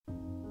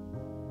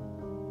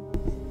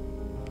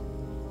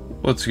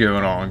What's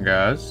going on,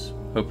 guys?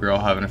 Hope you're all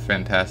having a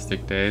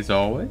fantastic day as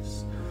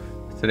always.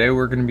 Today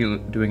we're going to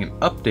be doing an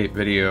update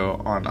video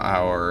on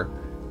our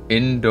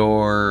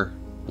indoor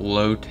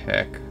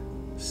low-tech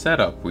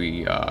setup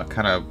we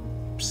kind of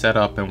set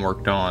up and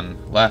worked on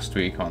last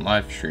week on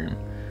live stream.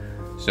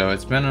 So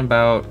it's been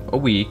about a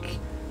week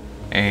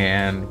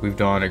and we've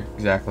done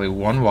exactly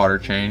one water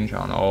change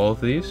on all of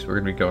these. We're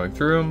going to be going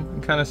through them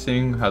and kind of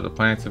seeing how the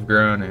plants have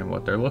grown and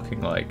what they're looking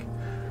like.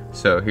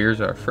 So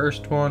here's our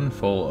first one,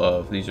 full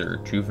of, these are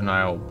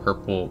juvenile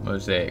purple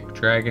mosaic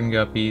dragon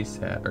guppies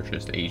that are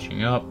just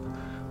aging up.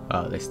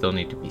 They still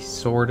need to be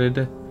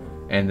sorted.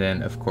 And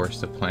then of course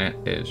the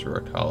plant is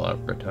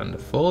Rotala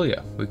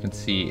rotundifolia. We can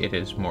see it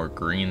is more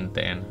green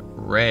than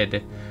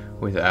red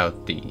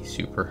without the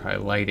super high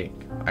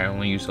lighting. I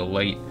only use a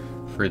light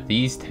for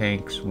these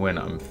tanks when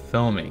I'm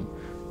filming.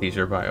 These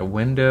are by a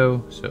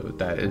window, so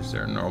that is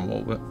their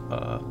normal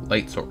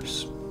light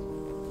source.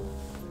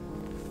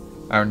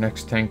 Our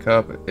next tank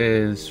up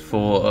is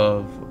full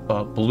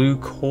of blue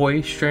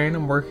koi strain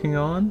I'm working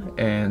on,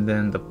 and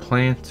then the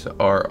plants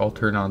are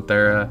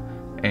Alternanthera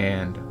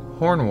and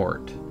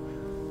hornwort.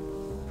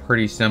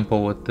 Pretty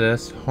simple with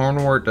this.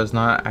 Hornwort does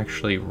not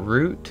actually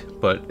root,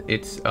 but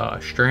its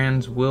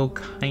strands will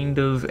kind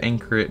of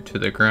anchor it to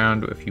the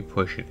ground if you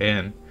push it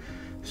in.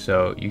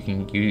 So you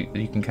can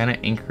kind of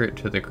anchor it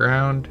to the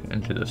ground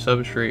and to the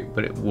substrate,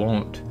 but it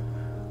won't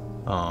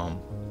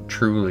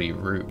truly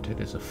root. It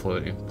is a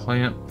floating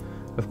plant.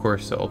 Of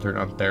course, the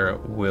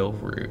Alternanthera will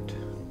root.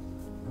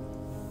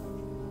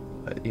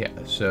 But yeah,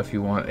 so if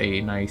you want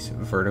a nice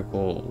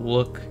vertical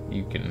look,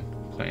 you can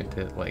plant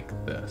it like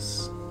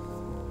this.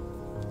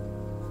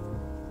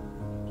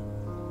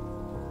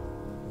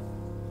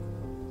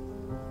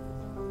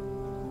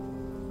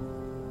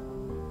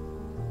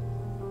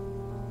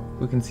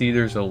 We can see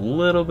there's a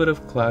little bit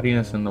of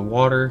cloudiness in the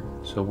water,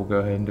 so we'll go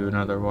ahead and do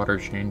another water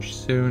change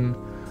soon.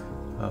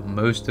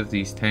 Most of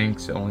these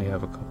tanks only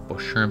have a couple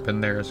shrimp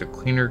in there as a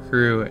cleaner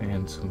crew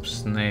and some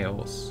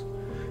snails.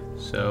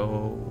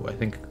 So I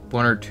think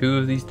one or two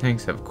of these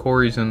tanks have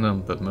cories in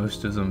them, but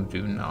most of them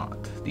do not.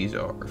 These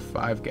are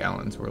 5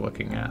 gallons we're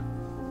looking at.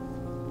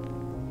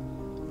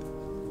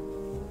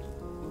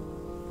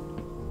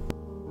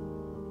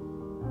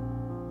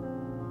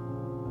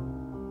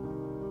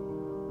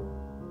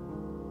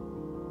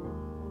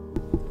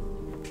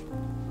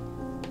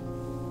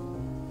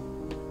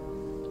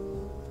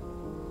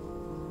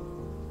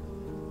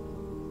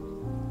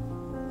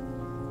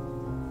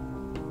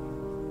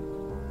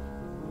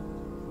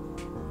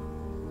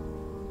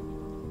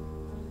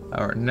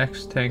 Our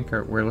next tank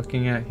we're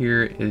looking at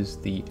here is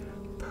the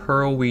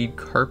pearlweed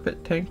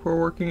carpet tank we're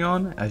working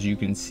on. As you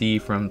can see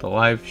from the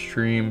live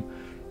stream,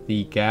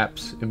 the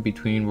gaps in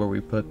between where we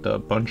put the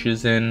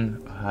bunches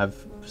in have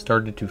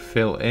started to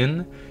fill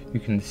in. You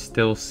can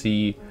still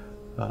see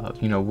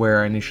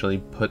where I initially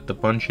put the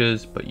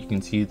bunches, but you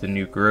can see the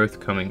new growth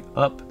coming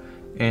up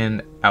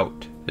and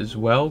out as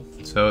well.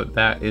 So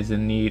that is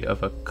in need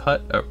of a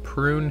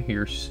prune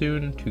here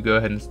soon to go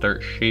ahead and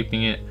start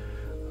shaping it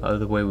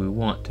the way we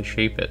want to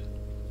shape it.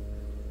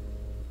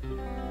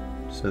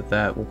 So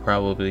that will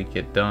probably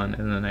get done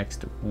in the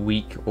next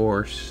week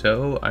or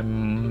so. I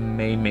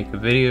may make a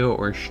video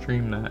or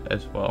stream that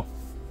as well.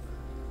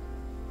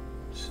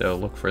 So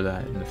look for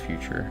that in the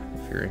future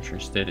if you're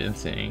interested in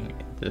seeing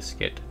this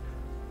get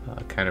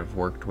kind of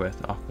worked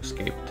with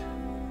aquascaped.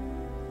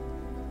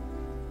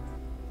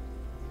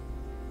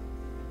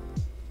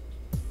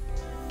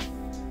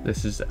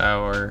 This is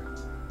our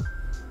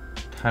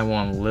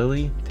Taiwan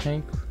lily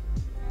tank,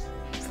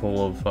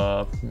 full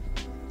of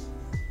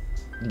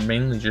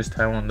mainly just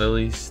Taiwan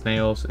lilies,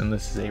 snails, and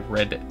this is a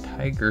red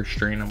tiger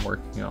strain I'm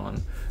working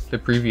on. The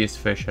previous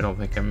fish, I don't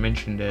think I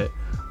mentioned it,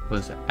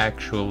 was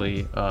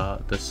actually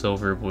the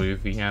silver blue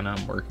Vienna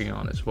I'm working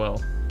on as well.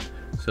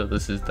 So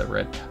this is the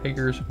red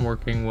tigers I'm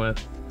working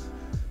with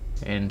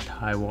and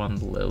Taiwan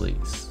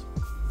lilies.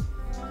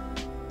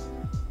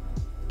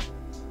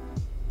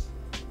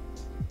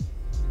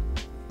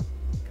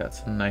 Got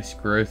some nice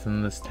growth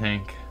in this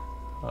tank,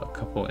 a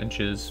couple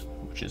inches,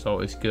 which is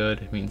always good.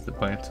 It means the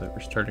plants are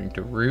starting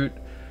to root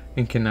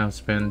and can now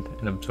spend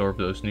and absorb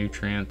those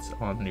nutrients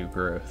on new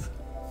growth.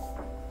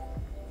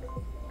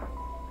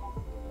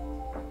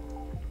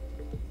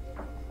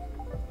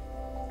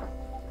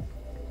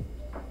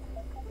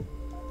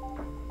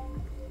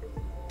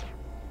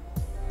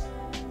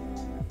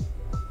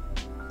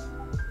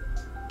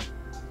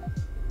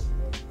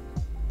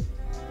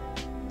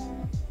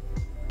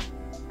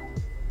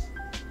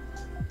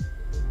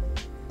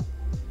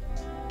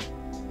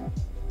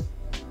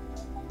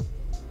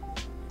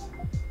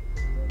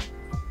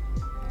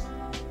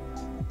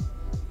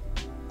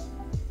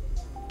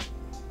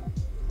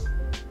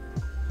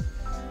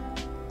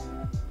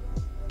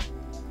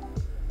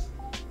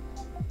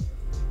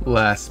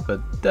 Last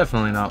but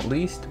definitely not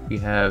least, we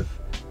have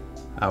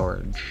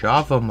our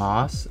Java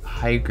Moss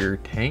Higer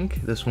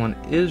tank. This one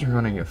is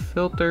running a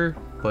filter,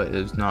 but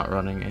is not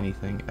running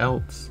anything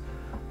else.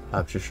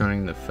 I'm just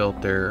running the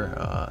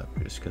filter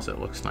just because it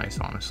looks nice,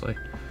 honestly.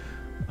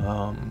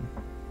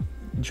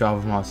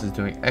 Java moss is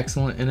doing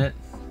excellent in it.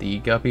 The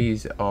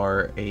guppies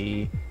are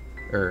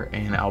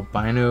an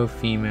albino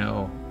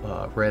female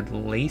red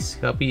lace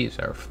guppy. Is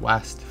our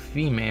last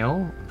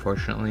female.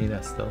 Unfortunately,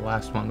 that's the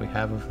last one we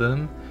have of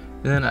them.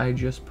 And then I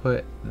just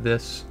put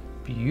this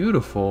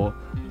beautiful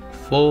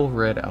full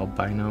red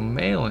albino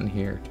male in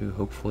here to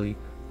hopefully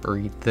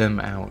breed them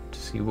out to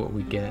see what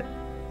we get.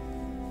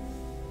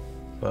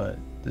 But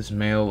this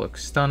male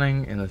looks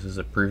stunning, and this is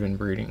a proven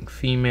breeding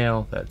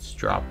female that's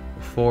dropped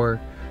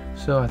before,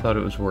 so I thought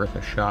it was worth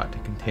a shot to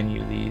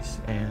continue these.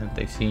 And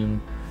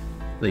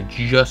they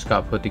just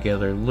got put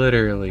together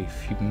literally a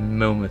few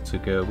moments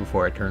ago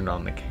before I turned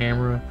on the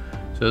camera,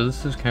 so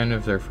this is kind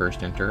of their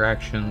first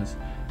interactions,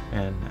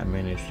 and I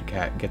managed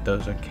to get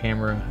those on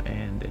camera,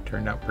 and it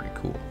turned out pretty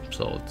cool.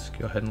 So let's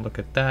go ahead and look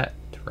at that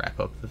to wrap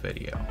up the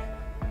video.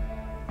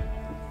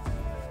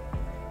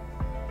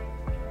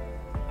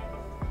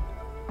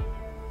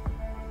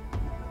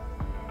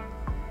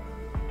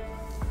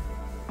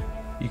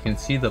 You can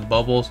see the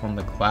bubbles on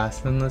the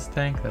glass in this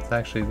tank. That's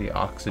actually the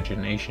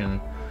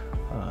oxygenation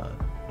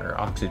or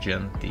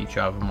oxygen the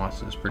Java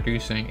moss is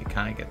producing. It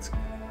kind of gets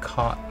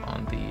caught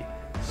on the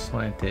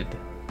slanted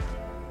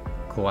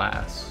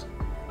glass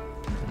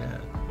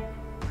and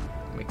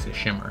makes a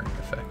shimmering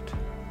effect.